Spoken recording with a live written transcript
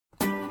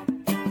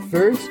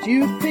First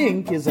You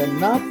Think is a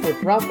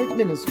not-for-profit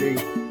ministry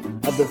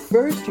of the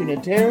First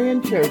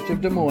Unitarian Church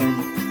of Des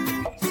Moines.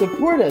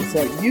 Support us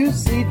at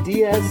ucdsm.org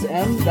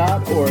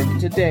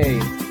today.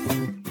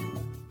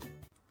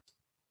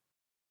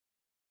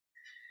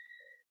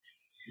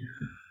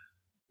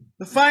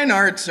 The fine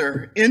arts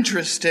are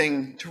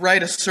interesting to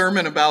write a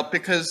sermon about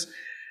because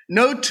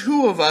no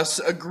two of us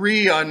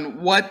agree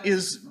on what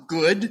is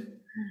good.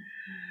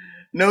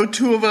 No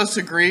two of us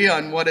agree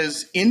on what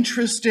is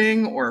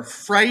interesting or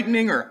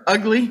frightening or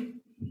ugly.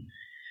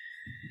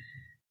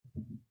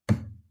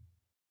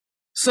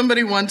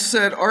 Somebody once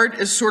said, art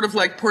is sort of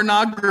like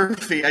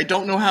pornography. I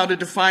don't know how to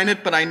define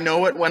it, but I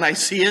know it when I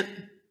see it.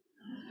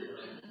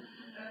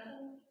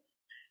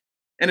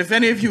 And if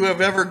any of you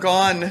have ever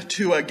gone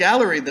to a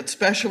gallery that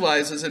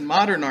specializes in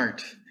modern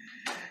art,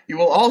 you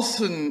will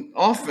also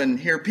often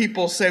hear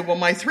people say, well,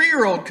 my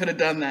 3-year-old could have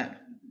done that.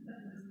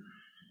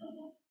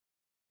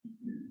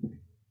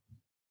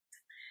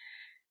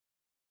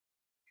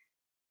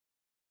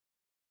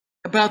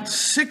 About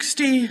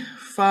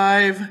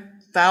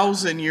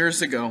 65,000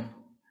 years ago,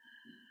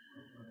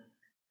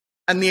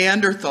 a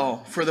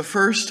Neanderthal, for the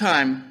first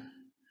time,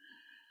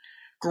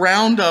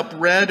 ground up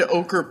red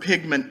ochre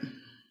pigment.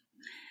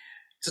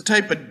 It's a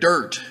type of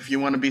dirt, if you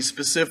want to be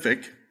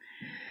specific.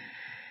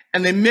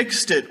 And they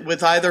mixed it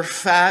with either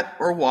fat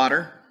or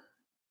water.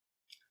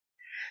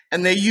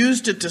 And they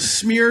used it to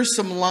smear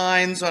some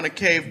lines on a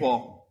cave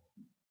wall.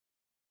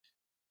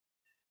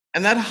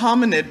 And that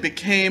hominid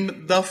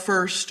became the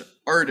first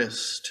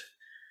artist.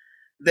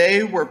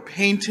 They were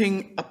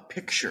painting a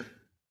picture.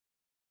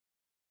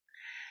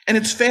 And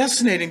it's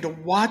fascinating to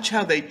watch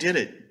how they did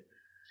it.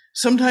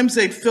 Sometimes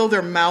they'd fill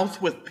their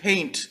mouth with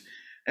paint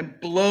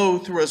and blow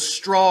through a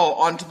straw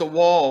onto the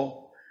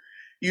wall,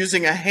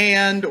 using a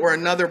hand or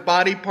another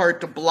body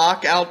part to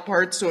block out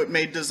parts so it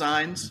made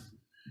designs.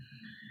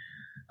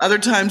 Other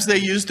times they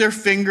used their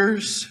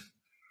fingers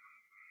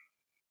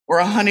or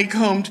a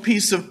honeycombed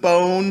piece of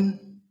bone.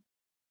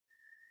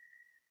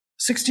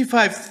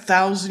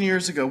 65,000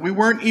 years ago, we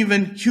weren't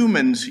even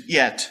humans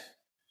yet.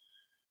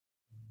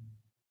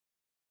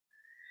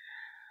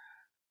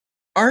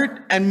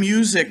 Art and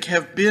music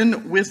have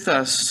been with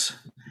us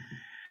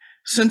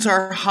since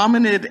our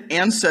hominid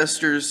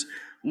ancestors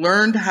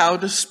learned how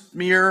to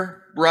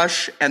smear,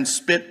 brush, and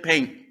spit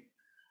paint.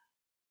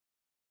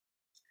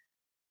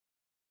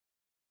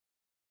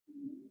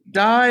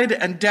 Dyed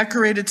and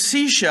decorated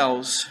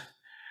seashells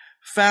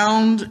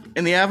found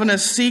in the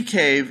Avernus Sea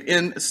Cave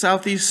in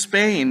southeast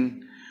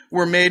Spain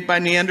were made by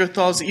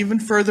Neanderthals even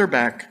further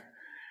back,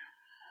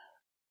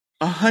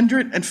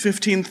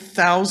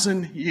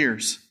 115,000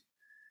 years.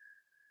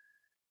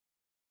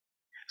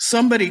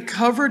 Somebody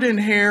covered in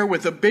hair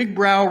with a big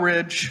brow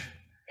ridge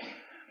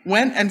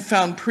went and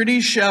found pretty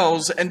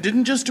shells and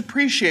didn't just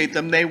appreciate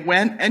them, they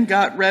went and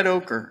got red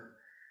ochre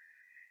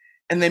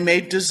and they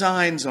made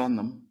designs on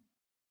them.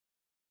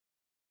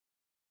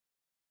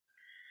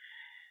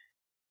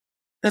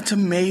 That's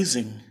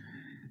amazing.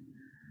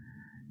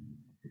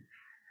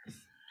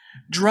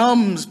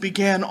 Drums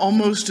began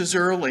almost as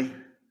early.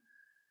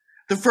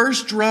 The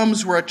first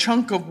drums were a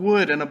chunk of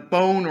wood and a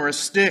bone or a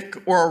stick,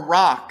 or a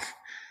rock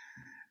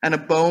and a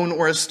bone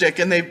or a stick,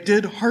 and they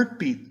did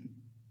heartbeat.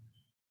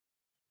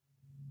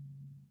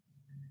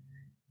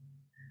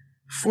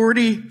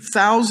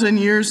 40,000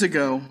 years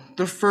ago,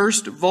 the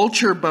first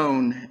vulture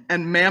bone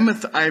and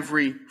mammoth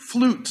ivory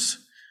flutes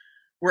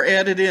were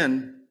added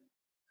in.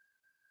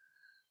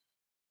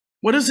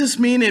 What does this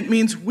mean? It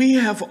means we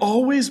have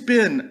always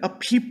been a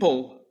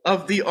people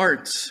of the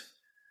arts.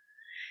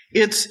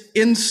 It's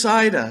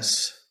inside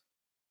us.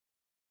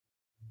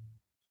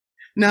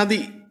 Now,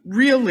 the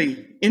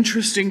really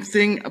interesting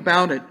thing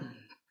about it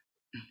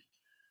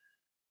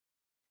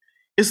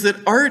is that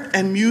art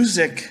and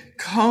music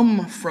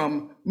come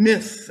from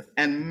myth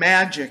and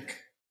magic.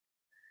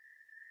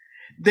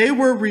 They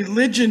were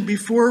religion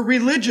before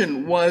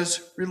religion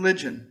was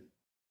religion.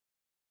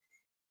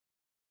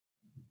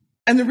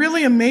 And the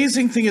really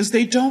amazing thing is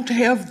they don't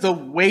have the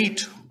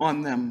weight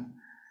on them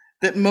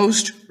that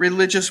most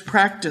religious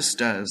practice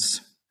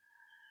does.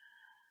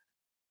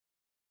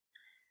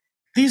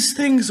 These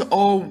things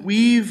all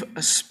weave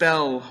a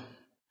spell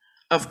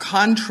of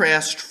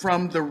contrast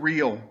from the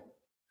real.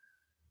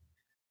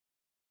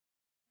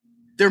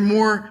 They're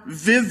more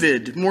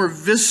vivid, more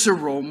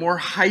visceral, more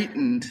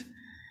heightened.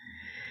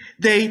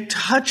 They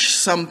touch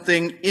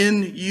something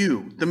in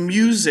you, the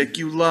music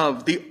you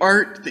love, the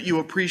art that you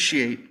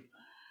appreciate.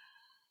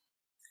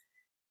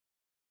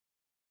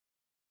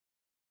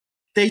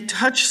 They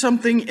touch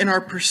something in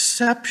our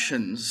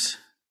perceptions,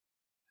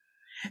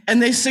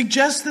 and they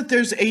suggest that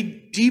there's a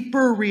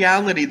deeper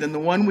reality than the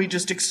one we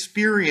just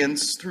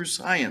experience through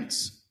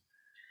science.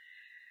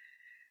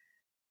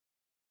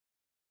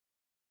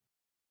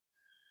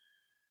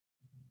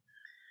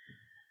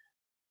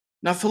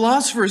 Now,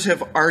 philosophers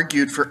have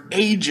argued for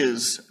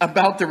ages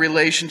about the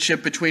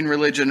relationship between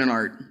religion and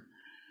art.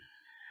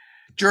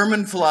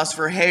 German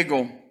philosopher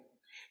Hegel,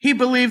 he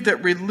believed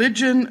that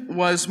religion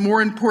was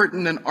more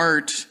important than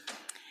art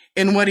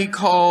in what he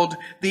called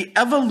the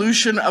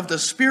evolution of the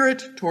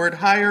spirit toward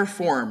higher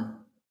form.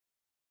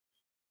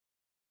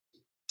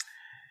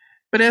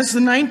 But as the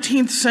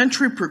 19th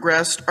century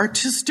progressed,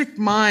 artistic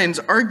minds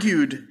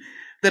argued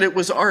that it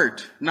was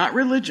art, not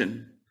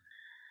religion,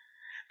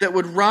 that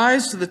would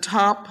rise to the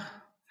top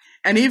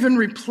and even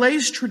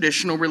replace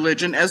traditional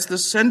religion as the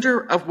center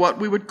of what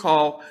we would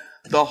call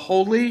the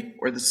holy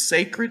or the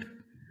sacred.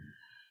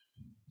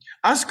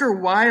 Oscar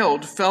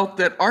Wilde felt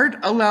that art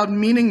allowed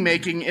meaning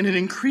making in an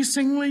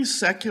increasingly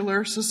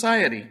secular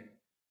society,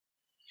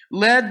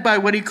 led by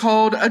what he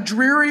called a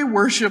dreary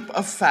worship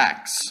of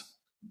facts.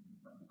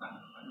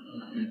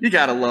 You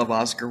gotta love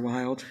Oscar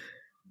Wilde.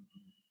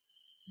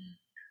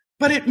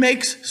 But it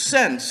makes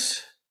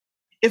sense.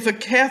 If a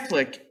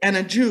Catholic and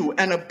a Jew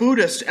and a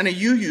Buddhist and a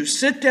UU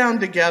sit down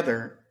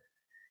together,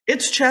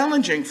 it's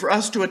challenging for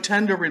us to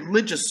attend a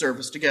religious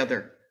service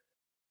together.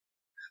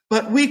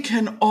 But we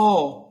can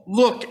all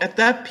look at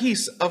that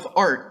piece of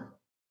art.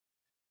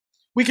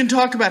 We can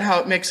talk about how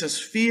it makes us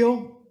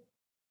feel.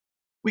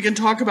 We can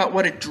talk about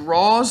what it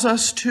draws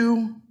us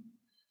to.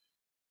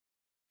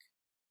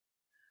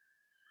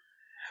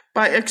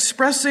 By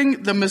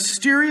expressing the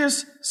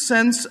mysterious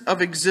sense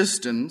of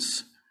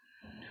existence,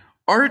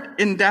 art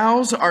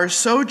endows our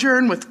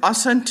sojourn with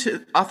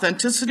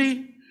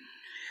authenticity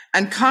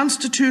and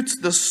constitutes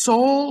the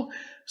sole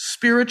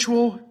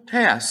spiritual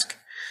task,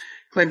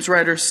 claims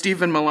writer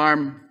Stephen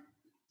Millarm.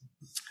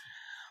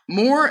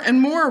 More and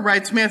more,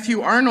 writes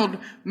Matthew Arnold,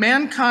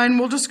 mankind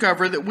will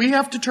discover that we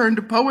have to turn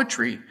to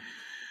poetry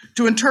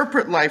to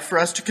interpret life for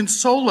us, to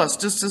console us,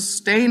 to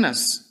sustain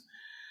us.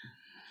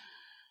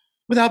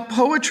 Without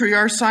poetry,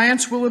 our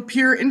science will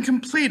appear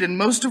incomplete, and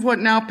most of what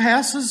now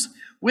passes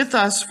with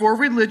us for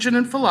religion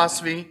and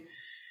philosophy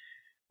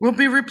will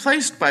be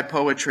replaced by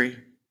poetry.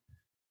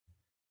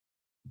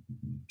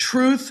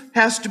 Truth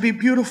has to be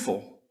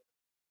beautiful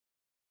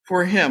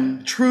for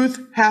him.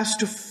 Truth has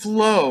to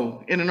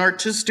flow in an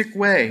artistic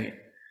way.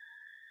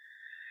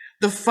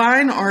 The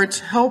fine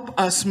arts help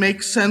us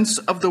make sense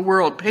of the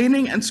world.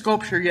 Painting and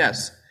sculpture,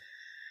 yes,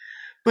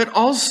 but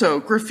also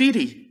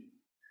graffiti,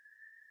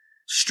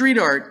 street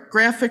art,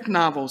 graphic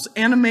novels,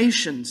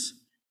 animations.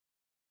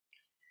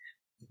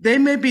 They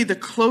may be the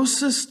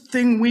closest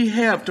thing we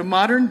have to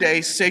modern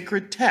day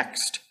sacred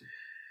text.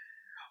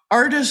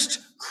 Artists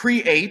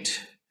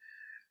create,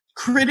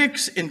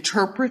 critics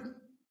interpret.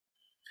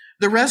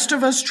 The rest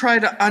of us try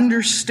to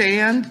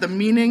understand the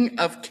meaning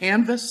of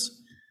canvas,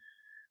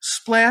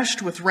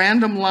 splashed with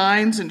random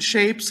lines and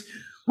shapes.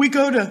 We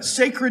go to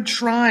sacred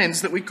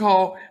shrines that we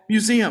call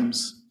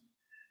museums,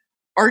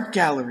 art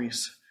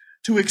galleries,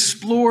 to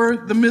explore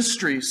the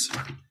mysteries.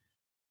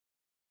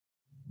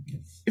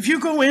 If you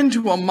go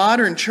into a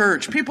modern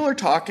church, people are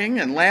talking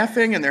and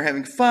laughing and they're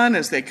having fun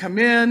as they come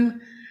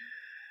in.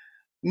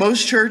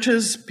 Most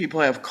churches,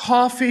 people have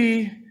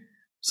coffee.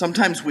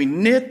 Sometimes we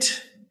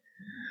knit.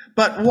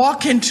 But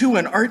walk into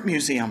an art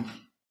museum.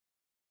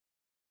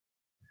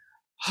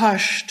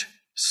 Hushed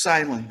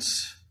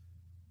silence.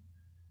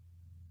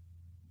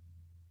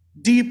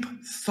 Deep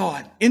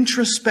thought,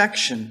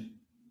 introspection.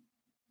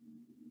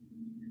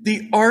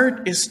 The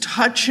art is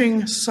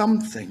touching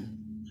something.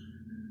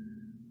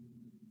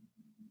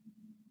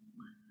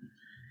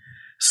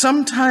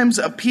 Sometimes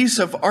a piece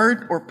of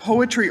art or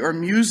poetry or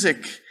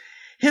music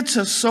hits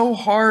us so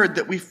hard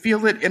that we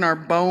feel it in our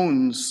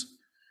bones.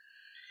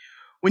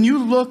 When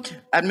you look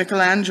at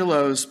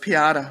Michelangelo's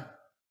Pieta,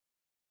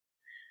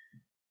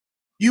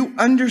 you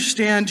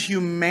understand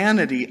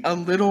humanity a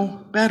little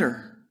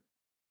better.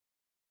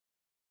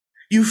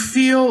 You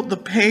feel the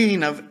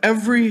pain of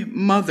every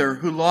mother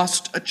who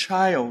lost a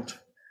child.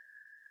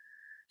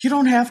 You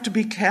don't have to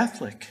be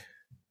Catholic.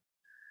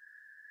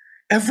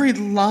 Every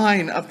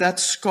line of that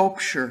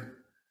sculpture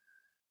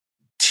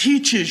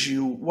teaches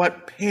you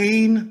what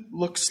pain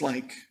looks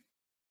like.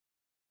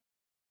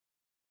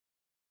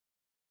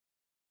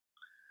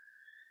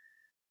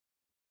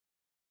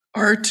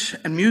 Art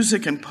and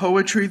music and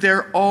poetry,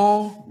 they're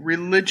all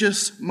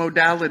religious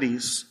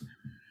modalities.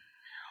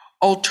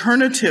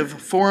 Alternative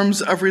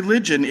forms of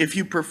religion, if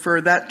you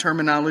prefer that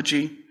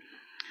terminology.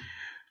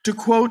 To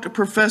quote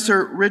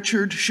Professor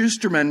Richard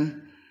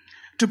Schusterman,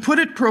 to put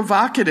it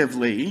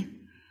provocatively,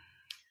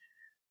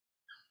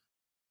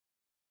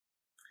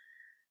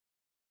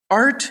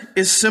 art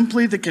is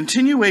simply the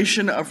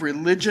continuation of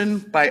religion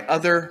by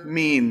other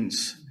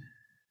means.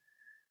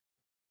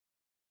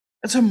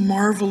 That's a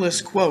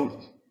marvelous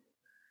quote.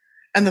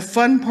 And the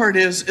fun part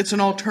is it's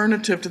an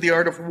alternative to the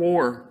art of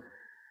war,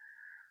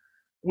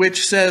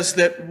 which says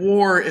that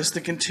war is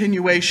the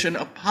continuation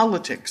of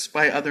politics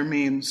by other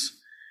means.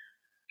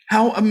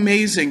 How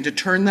amazing to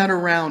turn that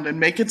around and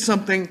make it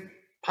something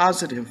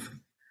positive.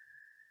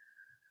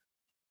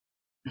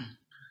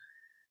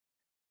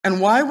 And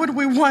why would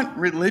we want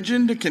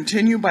religion to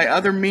continue by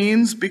other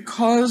means?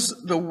 Because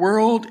the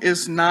world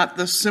is not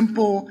the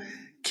simple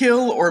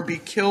kill or be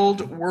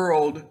killed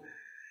world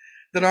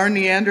that our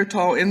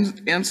Neanderthal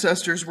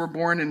ancestors were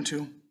born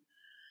into.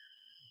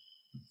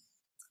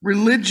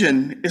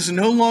 Religion is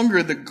no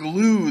longer the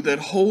glue that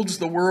holds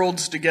the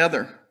worlds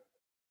together.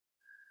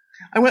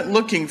 I went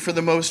looking for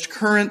the most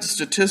current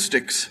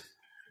statistics.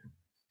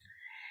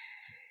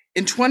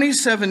 In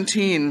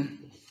 2017,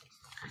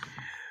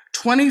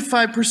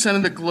 25%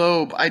 of the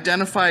globe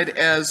identified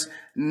as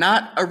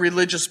not a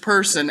religious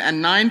person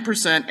and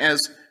 9%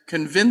 as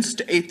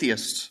convinced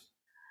atheists.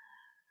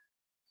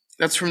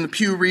 That's from the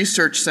Pew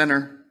Research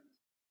Center.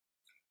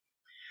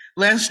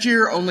 Last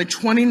year, only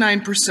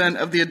 29%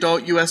 of the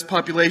adult U.S.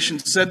 population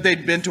said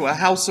they'd been to a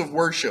house of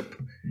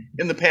worship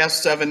in the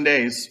past 7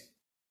 days.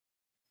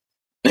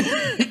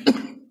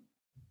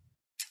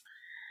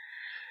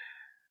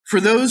 For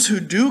those who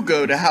do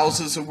go to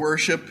houses of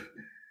worship,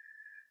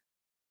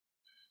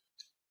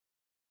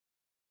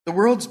 the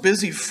world's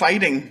busy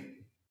fighting.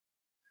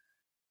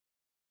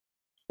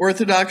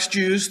 Orthodox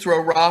Jews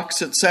throw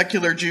rocks at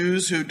secular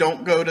Jews who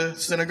don't go to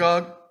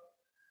synagogue.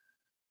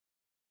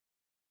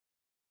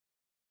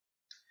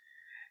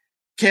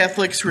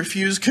 Catholics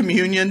refuse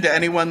communion to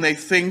anyone they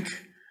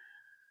think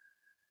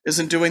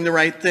isn't doing the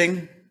right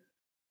thing.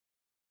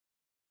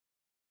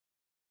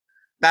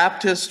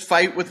 Baptists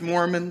fight with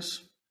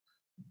Mormons.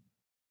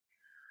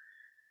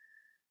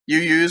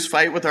 UUs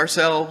fight with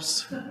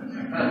ourselves.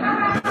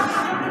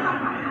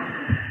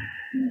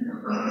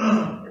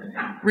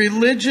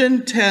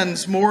 Religion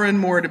tends more and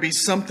more to be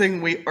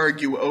something we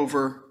argue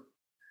over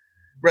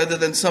rather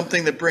than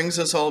something that brings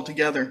us all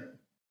together.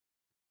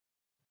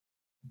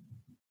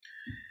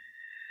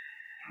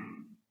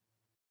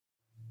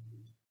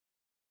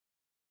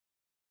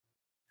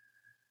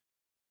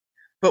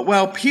 But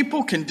while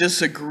people can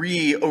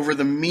disagree over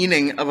the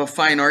meaning of a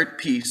fine art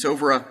piece,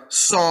 over a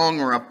song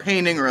or a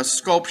painting or a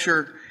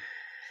sculpture,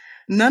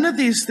 none of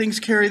these things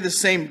carry the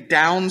same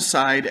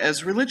downside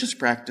as religious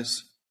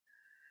practice.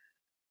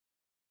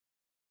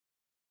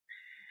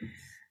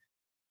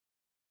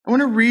 I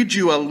want to read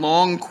you a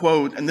long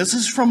quote, and this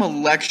is from a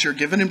lecture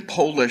given in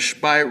Polish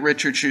by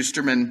Richard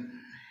Schusterman.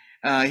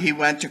 He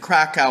went to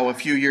Krakow a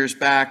few years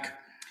back,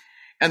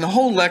 and the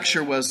whole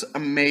lecture was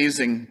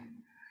amazing.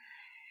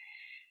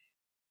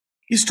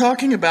 He's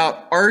talking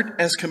about art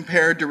as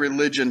compared to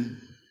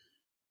religion.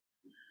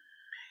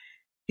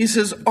 He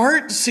says,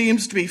 art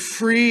seems to be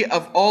free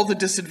of all the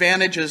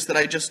disadvantages that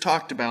I just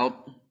talked about,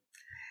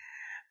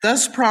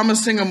 thus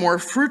promising a more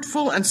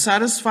fruitful and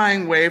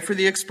satisfying way for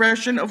the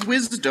expression of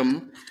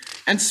wisdom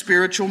and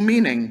spiritual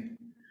meaning,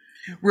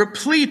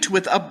 replete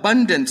with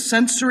abundant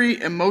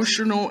sensory,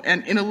 emotional,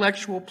 and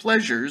intellectual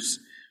pleasures.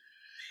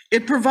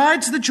 It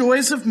provides the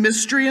joys of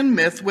mystery and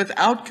myth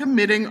without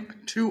committing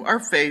to our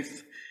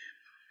faith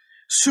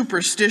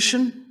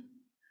superstition,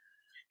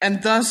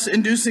 and thus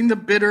inducing the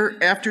bitter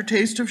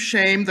aftertaste of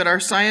shame that our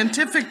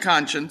scientific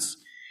conscience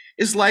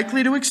is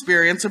likely to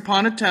experience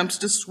upon attempts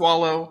to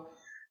swallow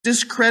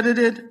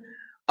discredited,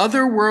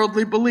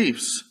 otherworldly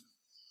beliefs.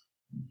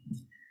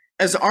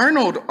 As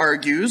Arnold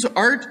argues,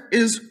 art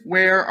is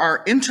where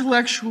our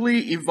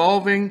intellectually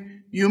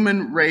evolving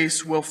human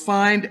race will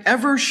find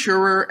ever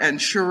surer and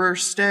surer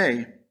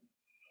stay.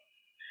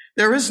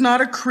 There is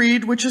not a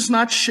creed which is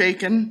not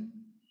shaken,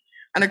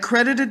 an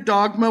accredited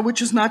dogma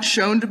which is not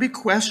shown to be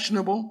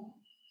questionable,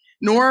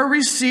 nor a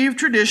received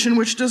tradition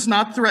which does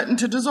not threaten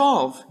to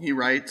dissolve, he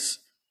writes.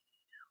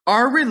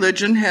 Our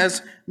religion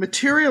has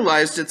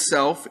materialized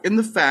itself in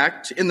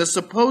the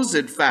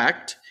supposed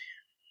fact.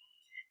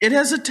 It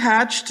has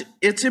attached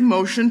its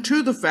emotion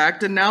to the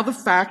fact, and now the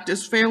fact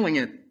is failing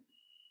it.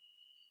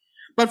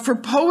 But for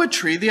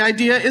poetry, the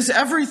idea is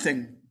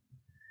everything.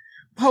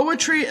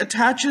 Poetry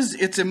attaches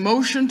its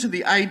emotion to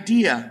the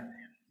idea.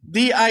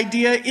 The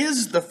idea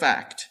is the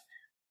fact.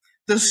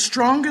 The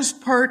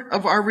strongest part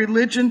of our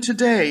religion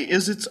today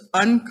is its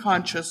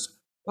unconscious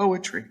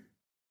poetry.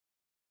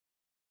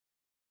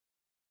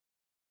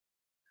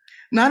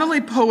 Not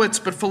only poets,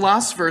 but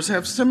philosophers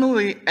have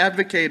similarly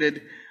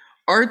advocated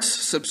arts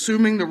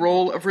subsuming the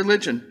role of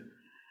religion.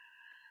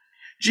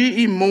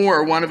 G.E.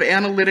 Moore, one of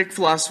analytic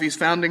philosophy's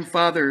founding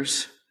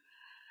fathers,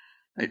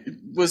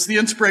 was the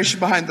inspiration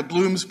behind the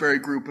Bloomsbury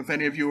Group, if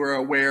any of you are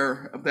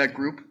aware of that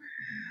group.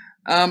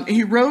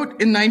 He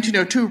wrote in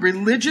 1902,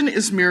 religion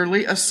is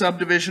merely a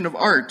subdivision of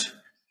art,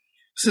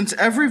 since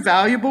every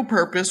valuable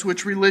purpose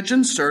which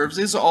religion serves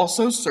is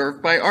also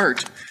served by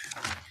art.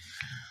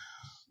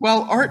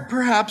 While art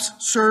perhaps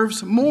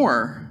serves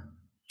more,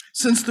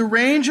 since the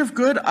range of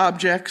good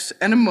objects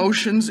and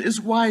emotions is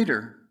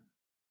wider.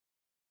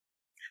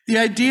 The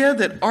idea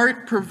that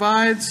art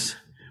provides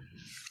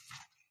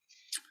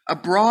a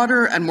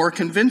broader and more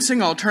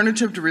convincing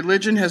alternative to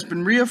religion has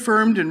been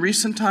reaffirmed in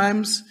recent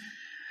times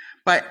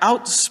by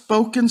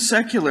outspoken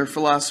secular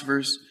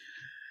philosophers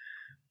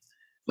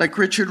like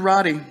Richard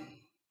Rorty.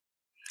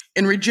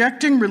 In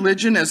rejecting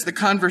religion as the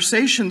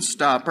conversation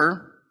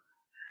stopper,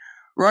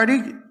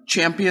 Rorty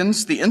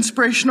champions the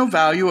inspirational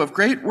value of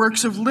great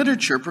works of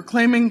literature,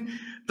 proclaiming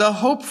the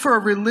hope for a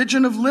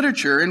religion of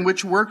literature in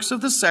which works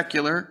of the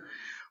secular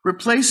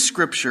replace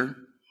scripture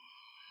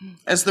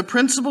as the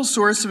principal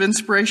source of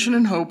inspiration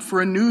and hope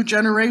for a new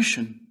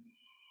generation.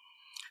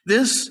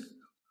 This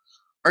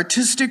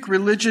artistic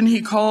religion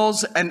he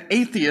calls an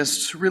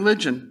atheist's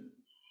religion,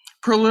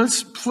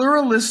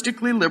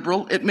 pluralistically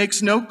liberal. It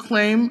makes no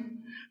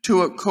claim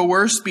to a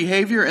coerced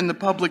behavior in the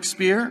public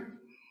sphere,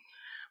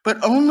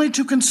 but only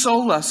to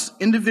console us,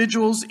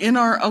 individuals, in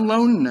our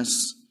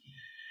aloneness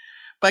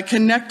by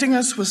connecting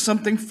us with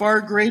something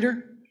far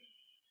greater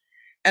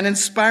and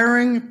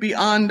inspiring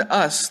beyond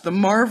us the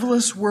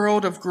marvelous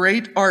world of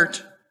great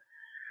art,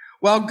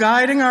 while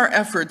guiding our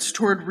efforts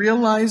toward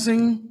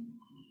realizing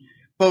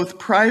both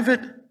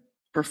private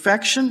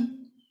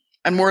perfection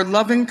and more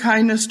loving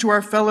kindness to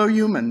our fellow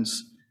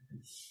humans.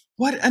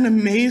 What an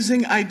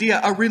amazing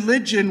idea, a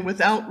religion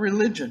without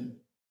religion.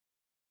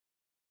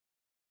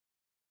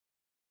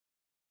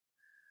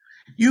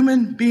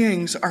 Human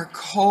beings are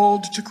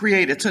called to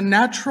create. It's a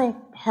natural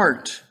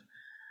part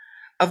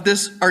of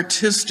this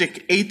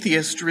artistic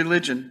atheist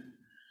religion.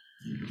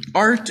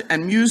 Art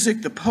and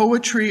music, the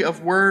poetry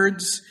of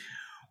words.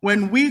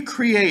 When we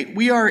create,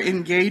 we are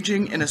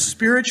engaging in a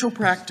spiritual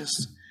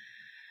practice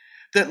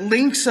that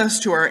links us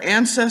to our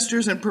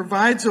ancestors and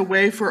provides a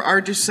way for our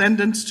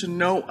descendants to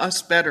know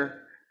us better.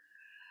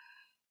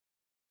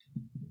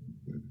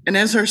 And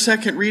as our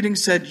second reading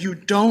said, you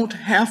don't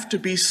have to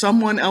be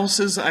someone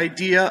else's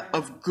idea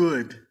of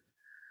good.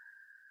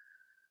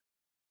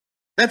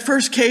 That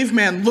first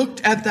caveman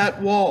looked at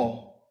that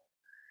wall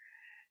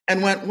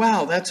and went,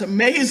 wow, that's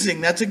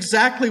amazing. That's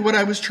exactly what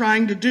I was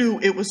trying to do.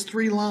 It was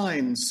 3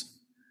 lines.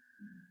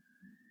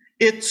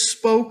 It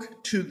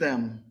spoke to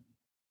them.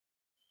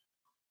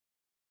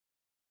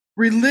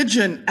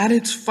 Religion at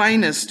its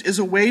finest is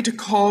a way to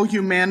call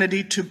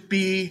humanity to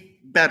be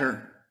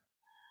better,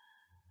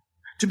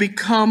 to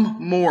become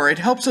more. It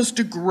helps us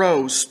to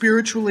grow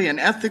spiritually and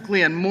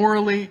ethically and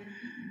morally,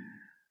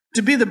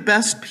 to be the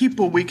best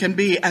people we can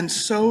be, and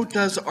so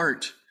does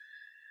art,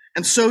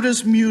 and so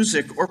does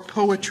music or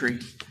poetry.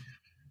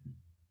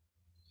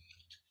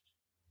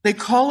 They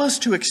call us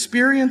to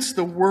experience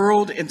the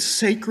world in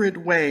sacred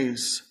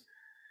ways,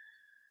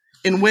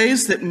 in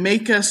ways that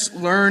make us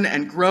learn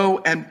and grow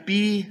and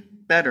be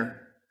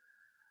better.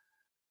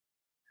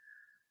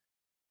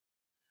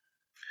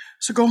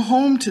 So go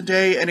home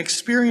today and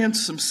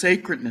experience some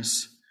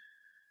sacredness.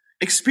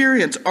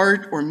 Experience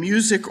art or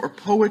music or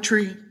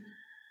poetry.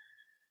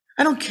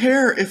 I don't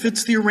care if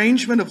it's the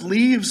arrangement of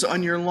leaves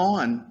on your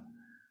lawn.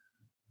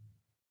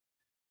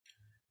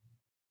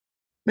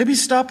 Maybe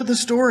stop at the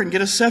store and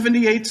get a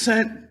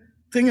 78-cent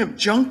thing of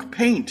junk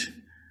paint.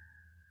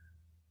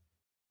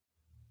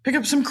 Pick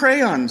up some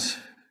crayons.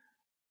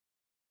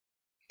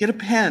 Get a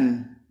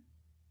pen.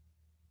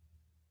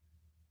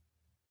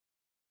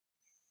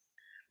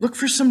 Look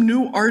for some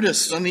new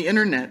artists on the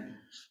internet.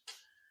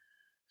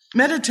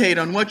 Meditate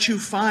on what you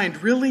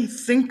find. Really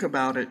think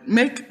about it.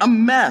 Make a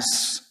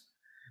mess.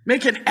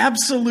 Make an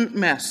absolute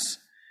mess.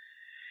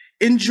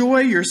 Enjoy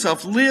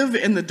yourself. Live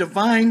in the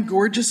divine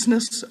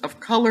gorgeousness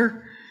of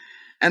color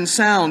and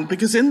sound,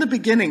 because in the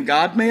beginning,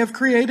 God may have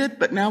created,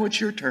 but now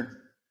it's your turn.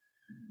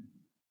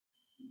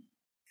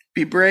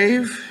 Be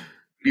brave,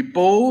 be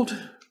bold,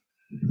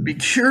 be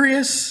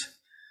curious,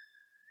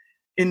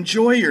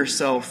 enjoy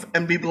yourself,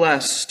 and be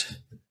blessed.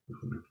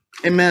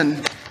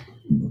 Amen.